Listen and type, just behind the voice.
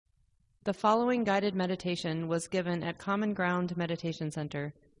The following guided meditation was given at Common Ground Meditation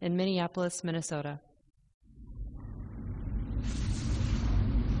Center in Minneapolis, Minnesota.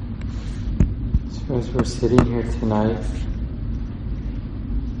 So as we're sitting here tonight,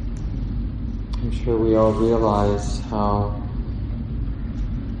 I'm sure we all realize how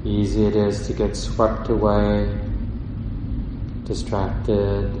easy it is to get swept away,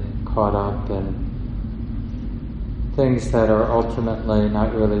 distracted, caught up in things that are ultimately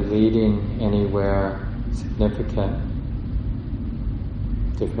not really leading anywhere significant.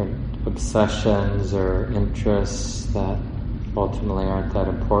 Different obsessions or interests that ultimately aren't that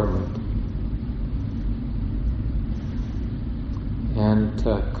important. And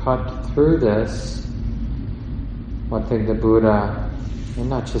to cut through this, one thing the Buddha, and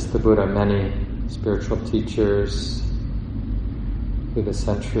not just the Buddha, many spiritual teachers through the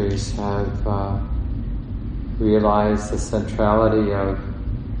centuries have realized the centrality of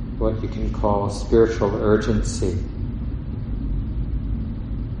what you can call spiritual urgency.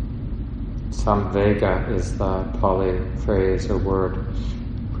 Samvega is the Pali phrase or word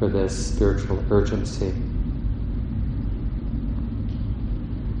for this spiritual urgency.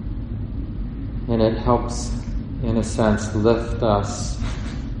 And it helps, in a sense, lift us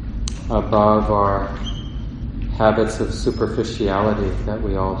above our habits of superficiality that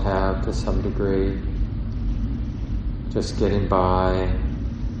we all have to some degree, just getting by.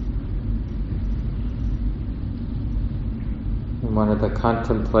 And one of the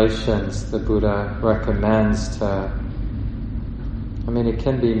contemplations the Buddha recommends it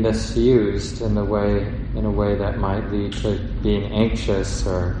can be misused in a way that might lead to being anxious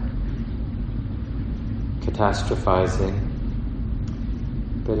or catastrophizing.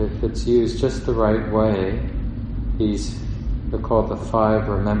 But if it's used just the right way, they're called the 5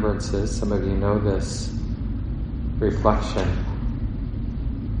 remembrances. Some of you know this. Reflection.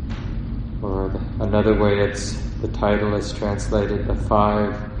 Or another way the title is translated, the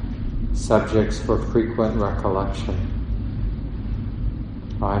 5 subjects for frequent recollection.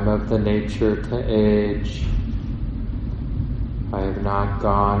 I'm of the nature to age. I have not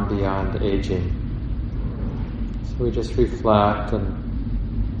gone beyond aging. So we just reflect and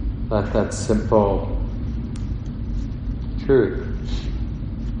let that simple truth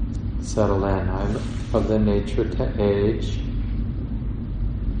settle in. I'm of the nature to age.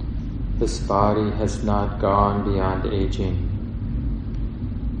 This body has not gone beyond aging.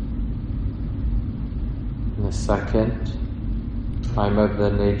 And the second, I'm of the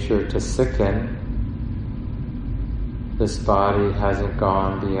nature to sicken. This body hasn't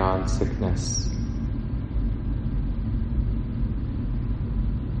gone beyond sickness.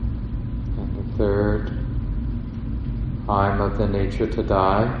 And the third, I'm of the nature to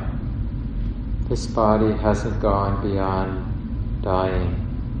die. This body hasn't gone beyond dying.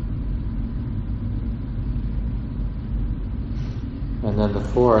 And then the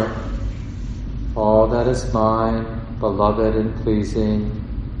fourth, all that is mine, beloved and pleasing,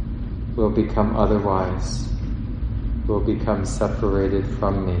 will become otherwise, will become separated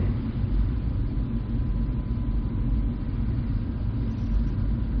from me.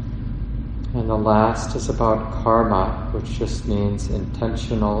 And the last is about karma, which just means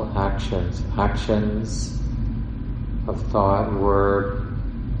intentional actions. Actions of thought, word,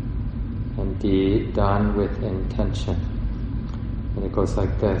 and deed done with intention. And it goes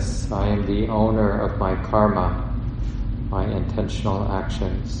like this: I am the owner of my karma, my intentional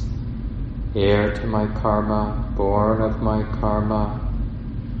actions. Heir to my karma, born of my karma,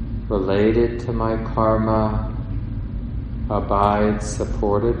 related to my karma, abides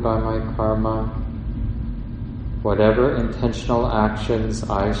supported by my karma. Whatever intentional actions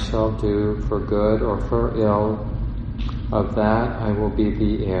I shall do for good or for ill, of that I will be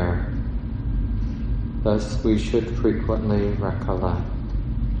the heir. Thus we should frequently recollect.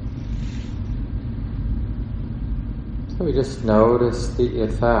 So we just notice the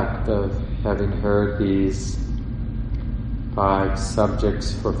effect of having heard these 5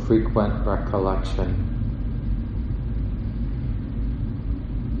 subjects for frequent recollection.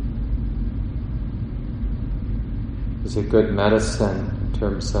 Is a good medicine in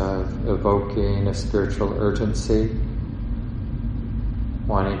terms of evoking a spiritual urgency,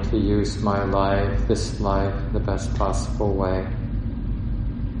 wanting to use my life, this life, in the best possible way.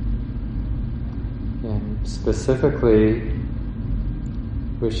 And specifically,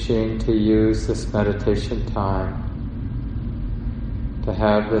 wishing to use this meditation time to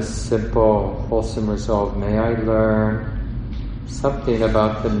have this simple, wholesome resolve. May I learn something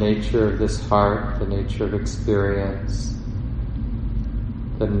about the nature of this heart, the nature of experience,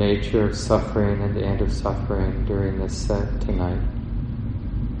 the nature of suffering and the end of suffering during this set tonight.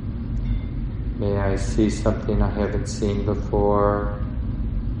 May I see something I haven't seen before.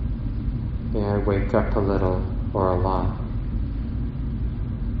 May I wake up a little or a lot.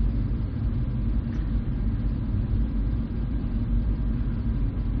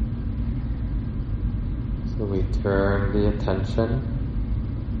 So we turn the attention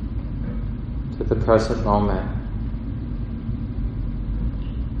to the present moment.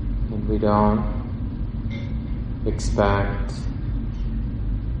 And we don't expect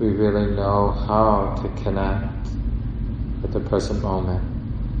we really know how to connect with the present moment,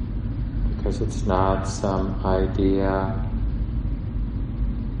 because it's not some idea.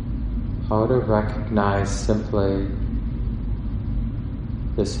 How to recognize simply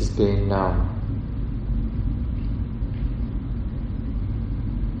this is being known.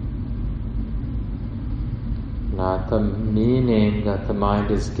 Not the meaning that the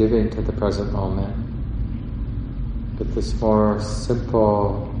mind is giving to the present moment, but this more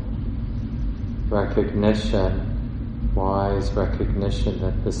simple recognition, wise recognition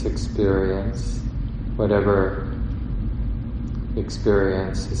that this experience, whatever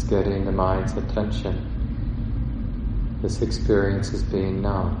experience is getting the mind's attention, this experience is being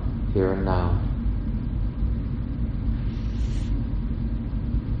known here and now.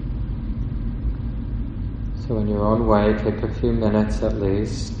 So in your own way, take a few minutes at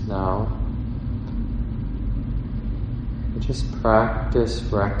least now. And just practice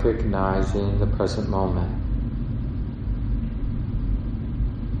recognizing the present moment.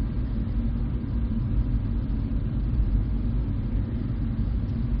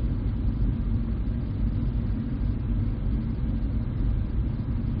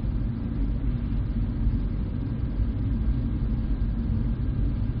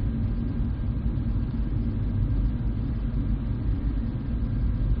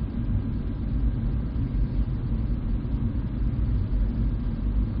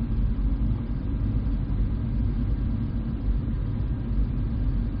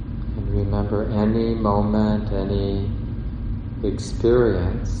 Remember, any moment, any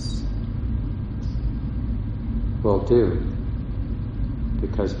experience will do,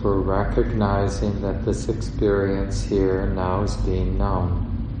 because we're recognizing that this experience here now is being known.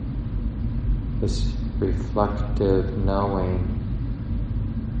 This reflective knowing.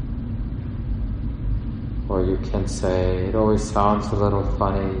 Or you can say, it always sounds a little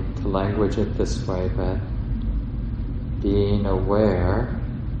funny to language it this way, but being aware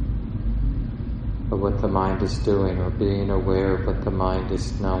of what the mind is doing, or being aware of what the mind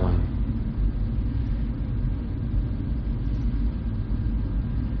is knowing.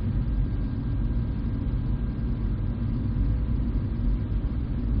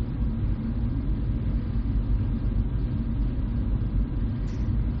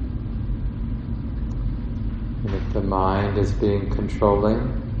 And if the mind is being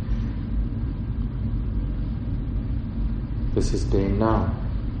controlling, this is being known.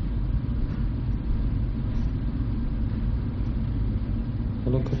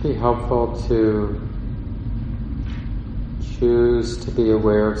 And it could be helpful to choose to be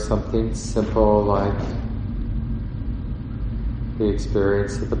aware of something simple like the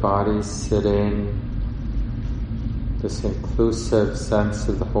experience of the body sitting, this inclusive sense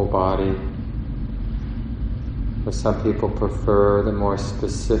of the whole body. Or some people prefer the more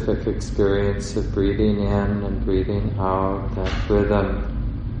specific experience of breathing in and breathing out, that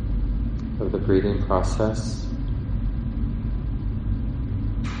rhythm of the breathing process.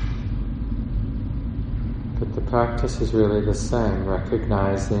 But the practice is really the same,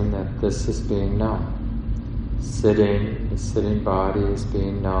 recognizing that this is being known. Sitting, the sitting body is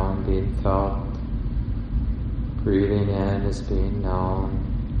being known, being felt. Breathing in is being known.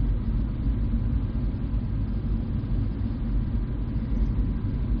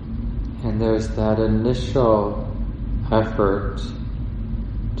 And there's that initial effort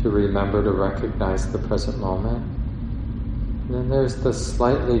to remember to recognize the present moment. And then there's the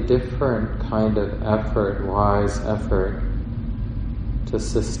slightly different kind of effort, wise effort, to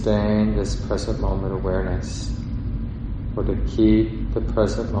sustain this present moment awareness, or to keep the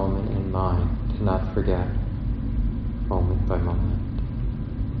present moment in mind, to not forget, moment by moment.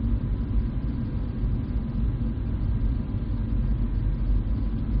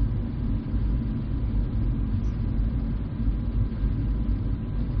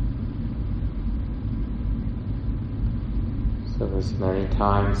 So as many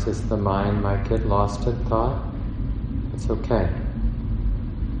times as the mind might get lost in thought, it's okay.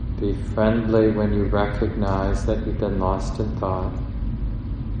 Be friendly when you recognize that you've been lost in thought.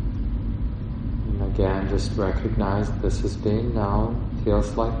 And again, just recognize this is being known,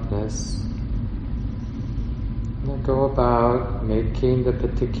 feels like this. And go about making the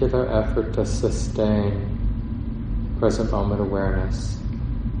particular effort to sustain present moment awareness.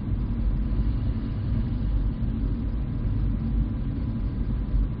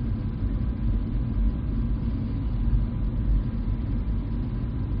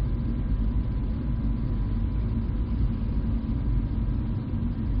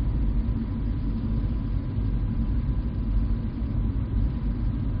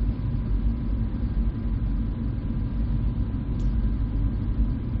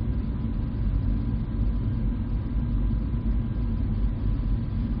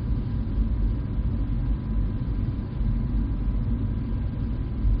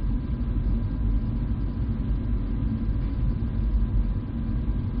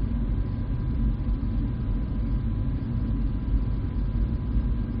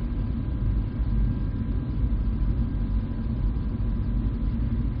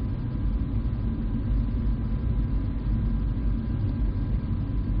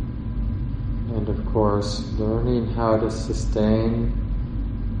 And of course, learning how to sustain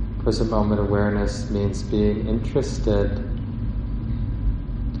present moment awareness means being interested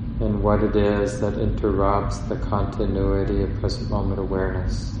in what it is that interrupts the continuity of present moment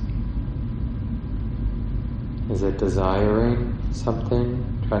awareness. Is it desiring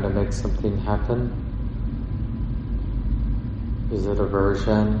something, trying to make something happen? Is it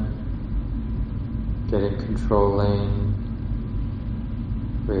aversion, getting controlling,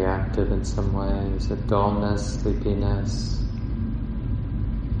 reactive in some way? Is it dullness, sleepiness,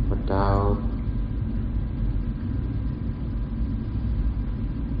 or doubt?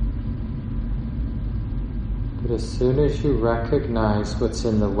 But as soon as you recognize what's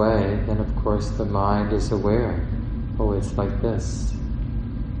in the way, then of course the mind is aware. Oh, it's like this.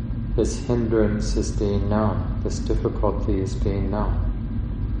 This hindrance is being known. This difficulty is being known.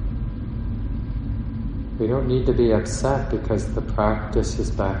 We don't need to be upset because the practice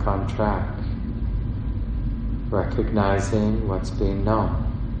is back on track. Recognizing what's being known.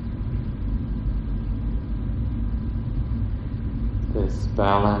 This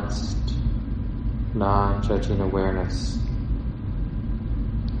balanced, non-judging awareness.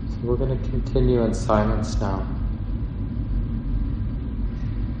 So we're going to continue in silence now.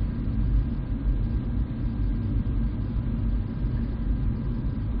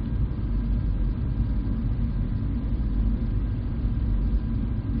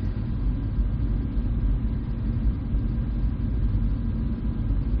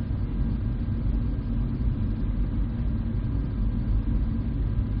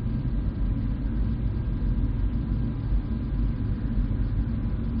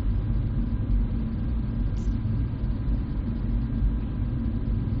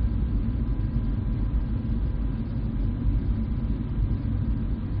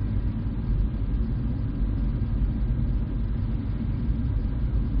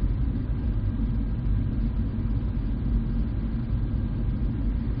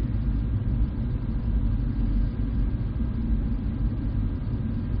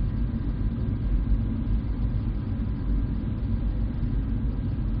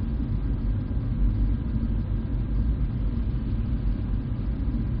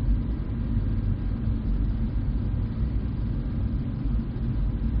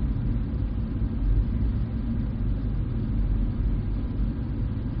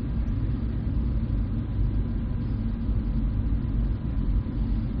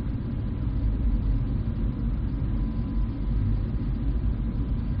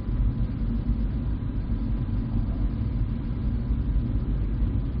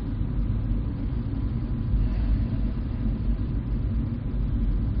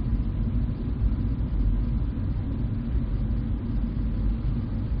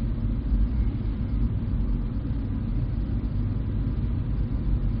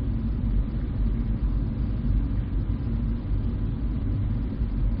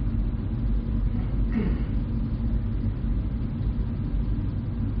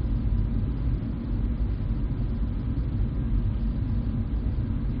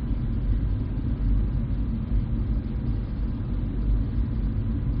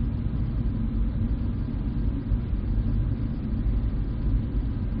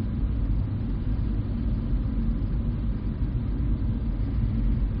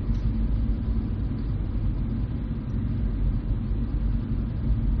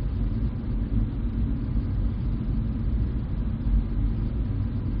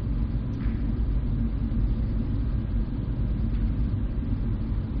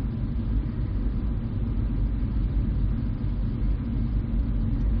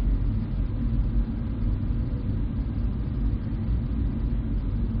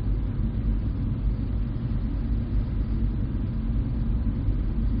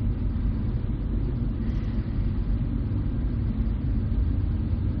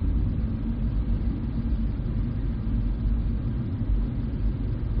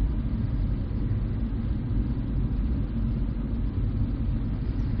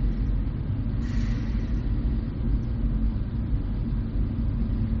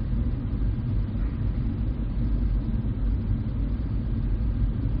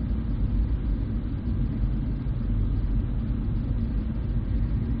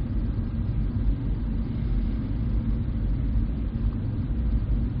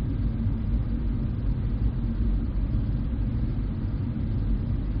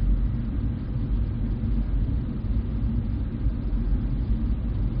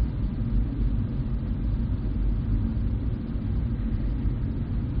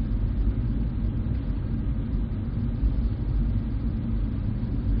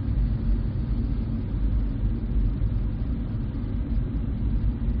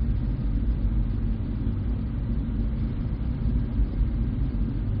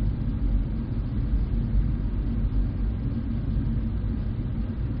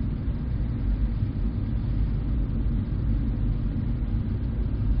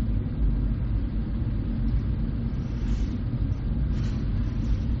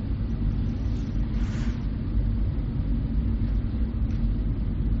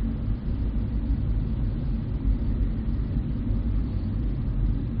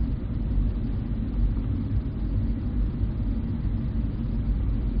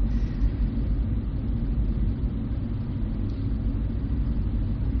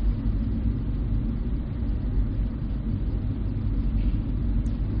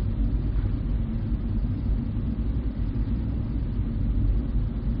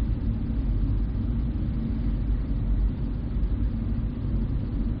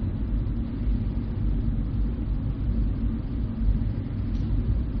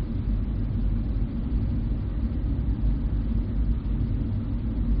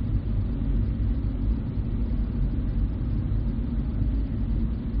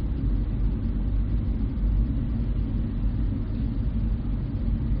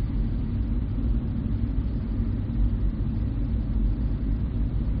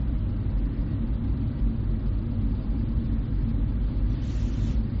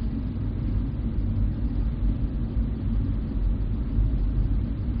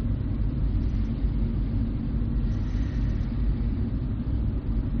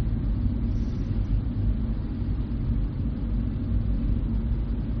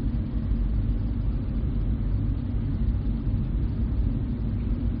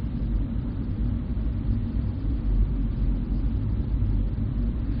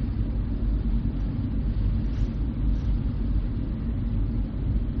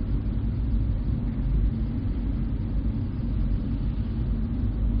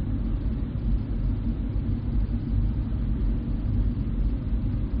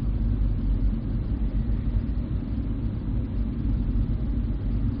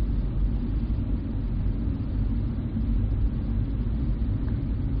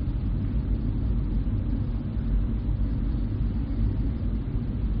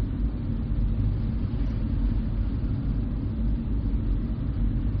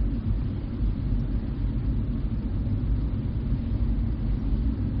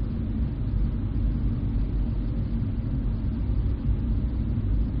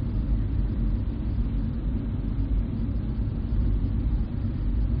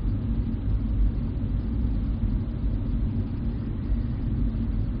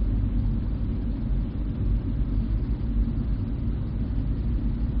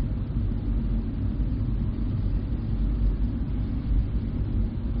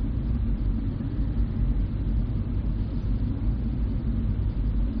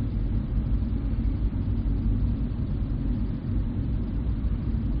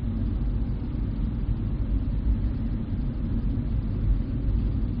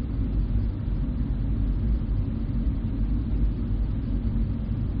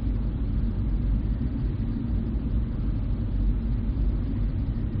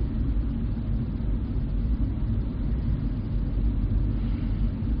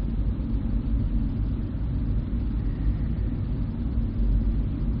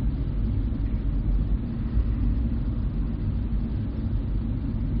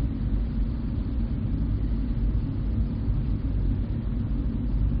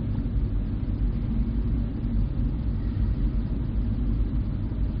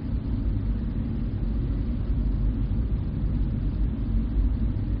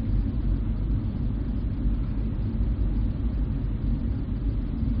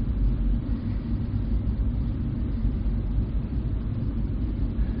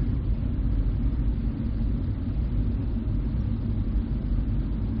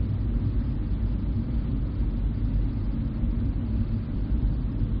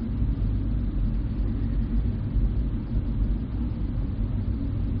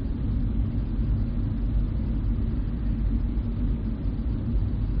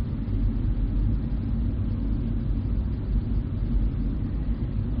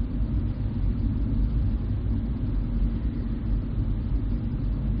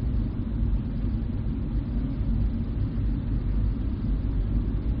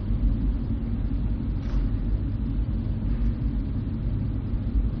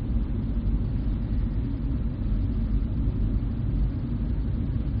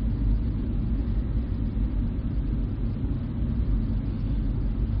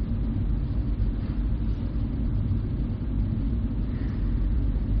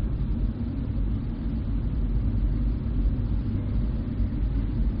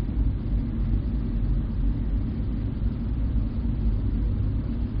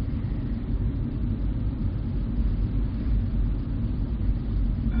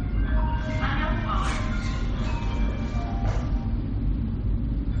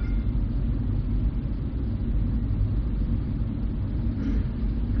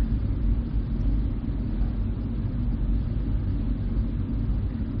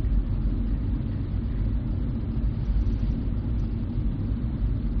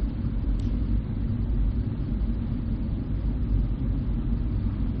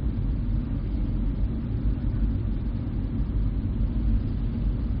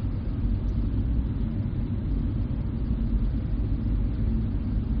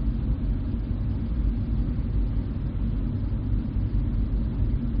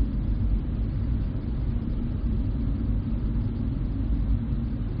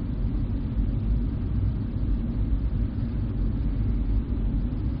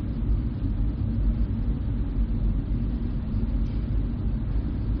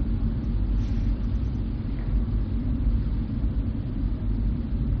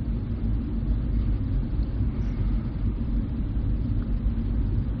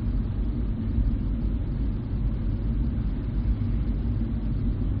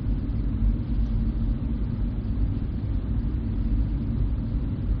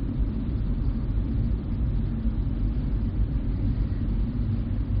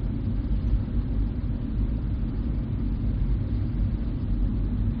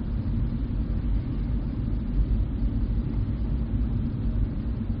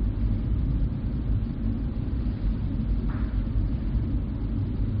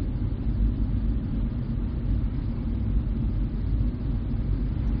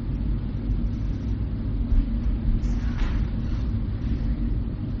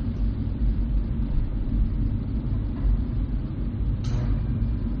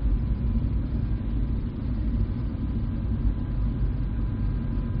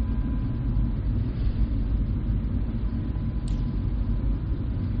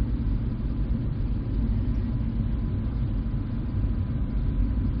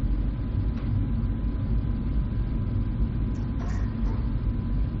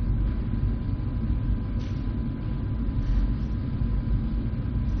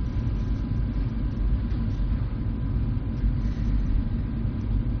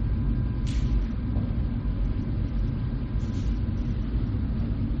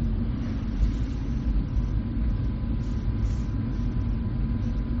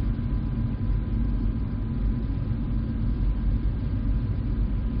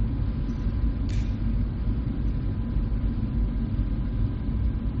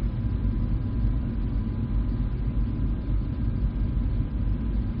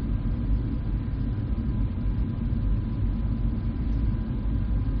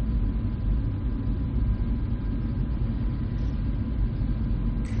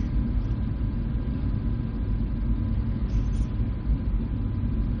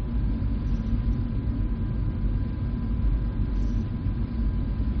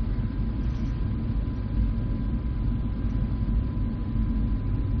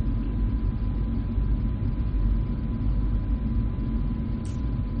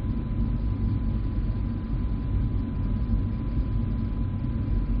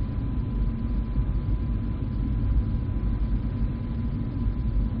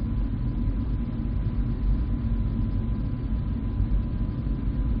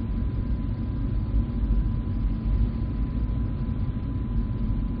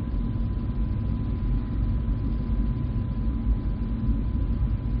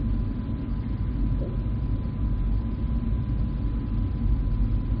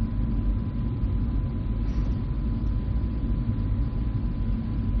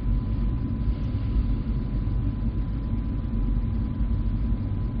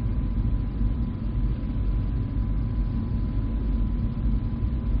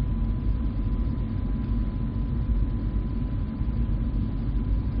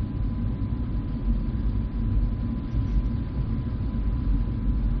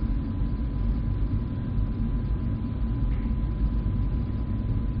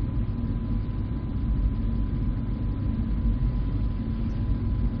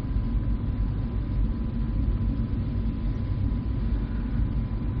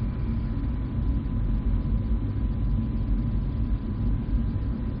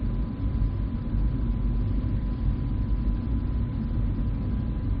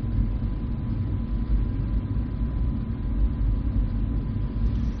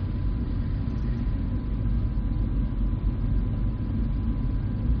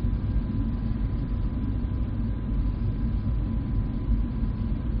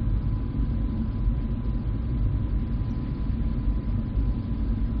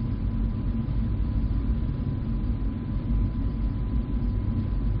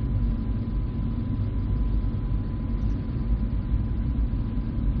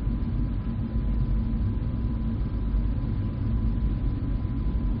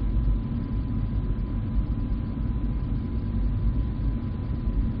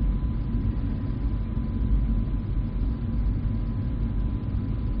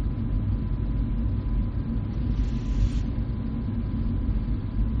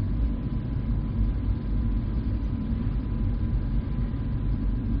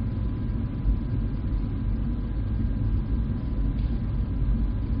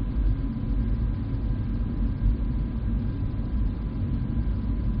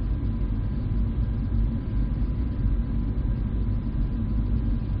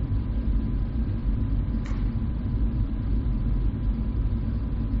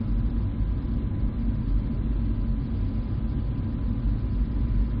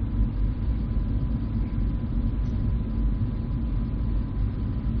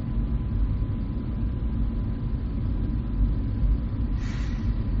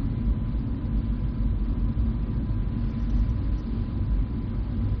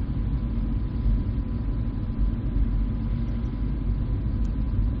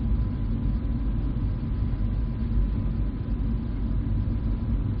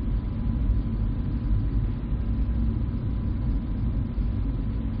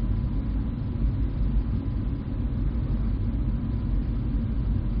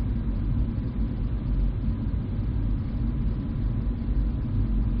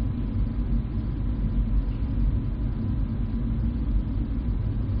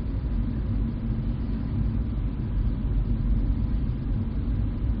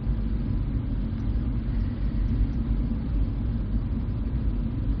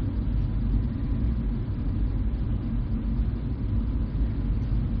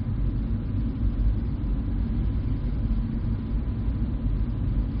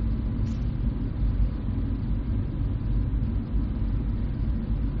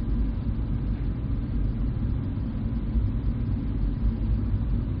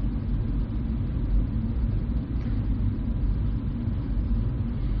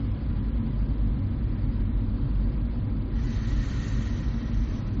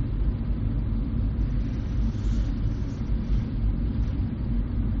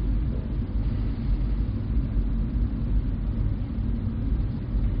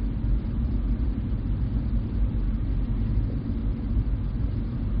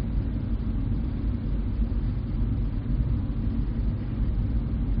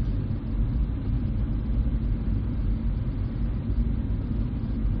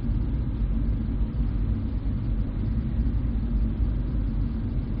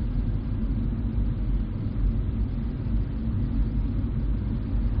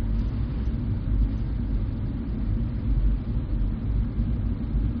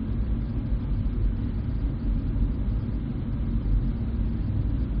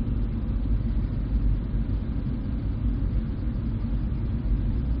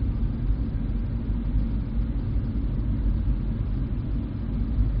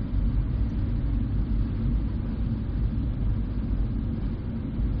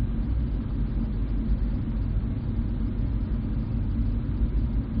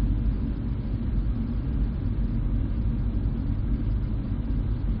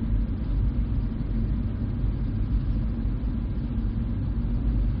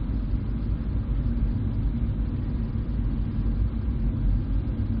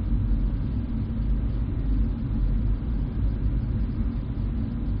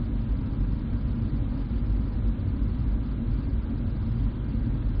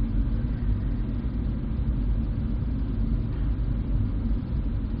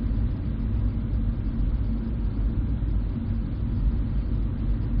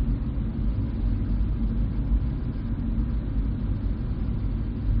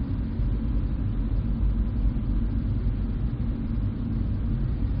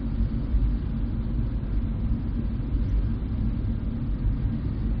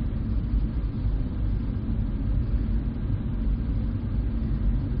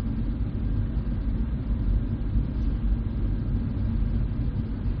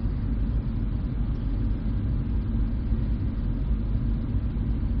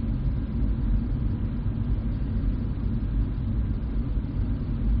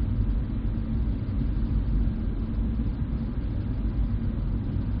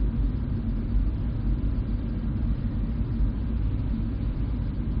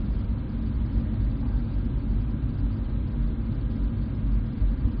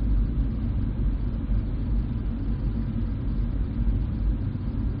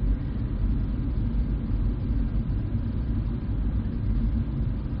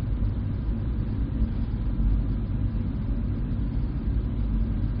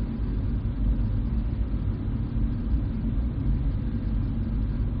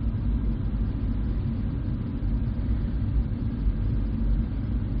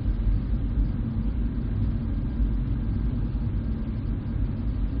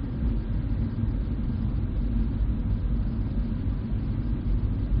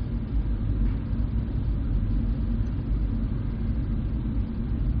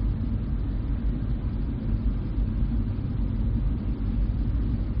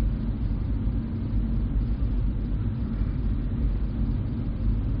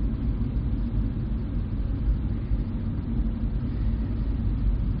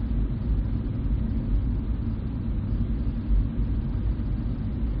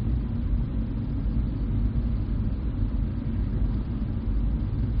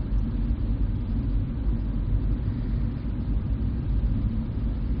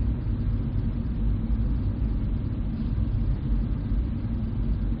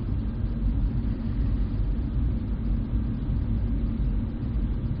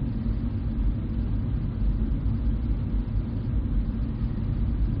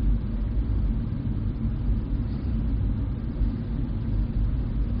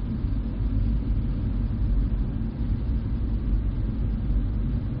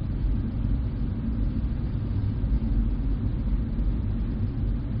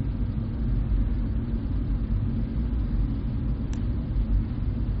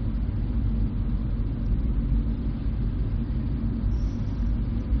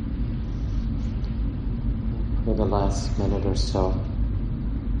 for the last minute or so.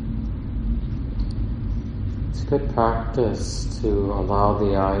 It's good practice to allow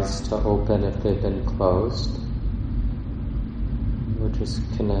the eyes to open if they've been closed. We're just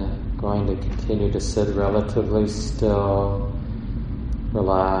going to continue to sit relatively still,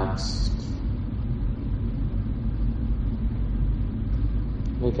 relaxed.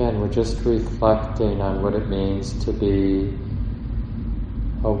 Again, we're just reflecting on what it means to be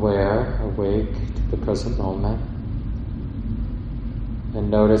aware, awake to the present moment. And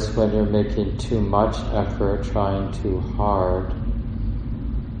notice when you're making too much effort, trying too hard.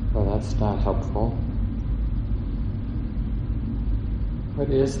 Well, that's not helpful. What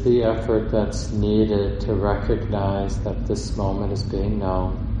is the effort that's needed to recognize that this moment is being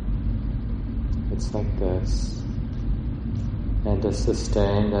known? It's like this. And to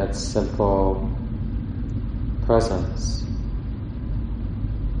sustain that simple presence.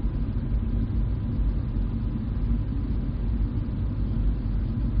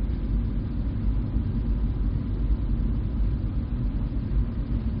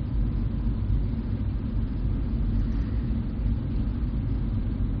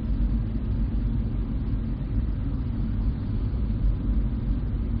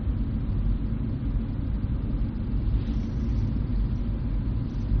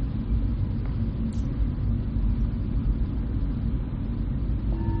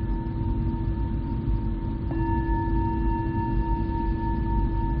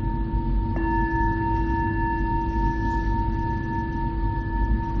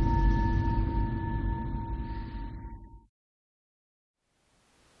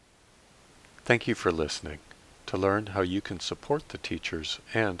 Thank you for listening. To learn how you can support the teachers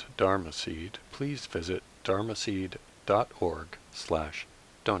and Dharma Seed, please visit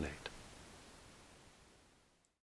dharmaseed.org/donate.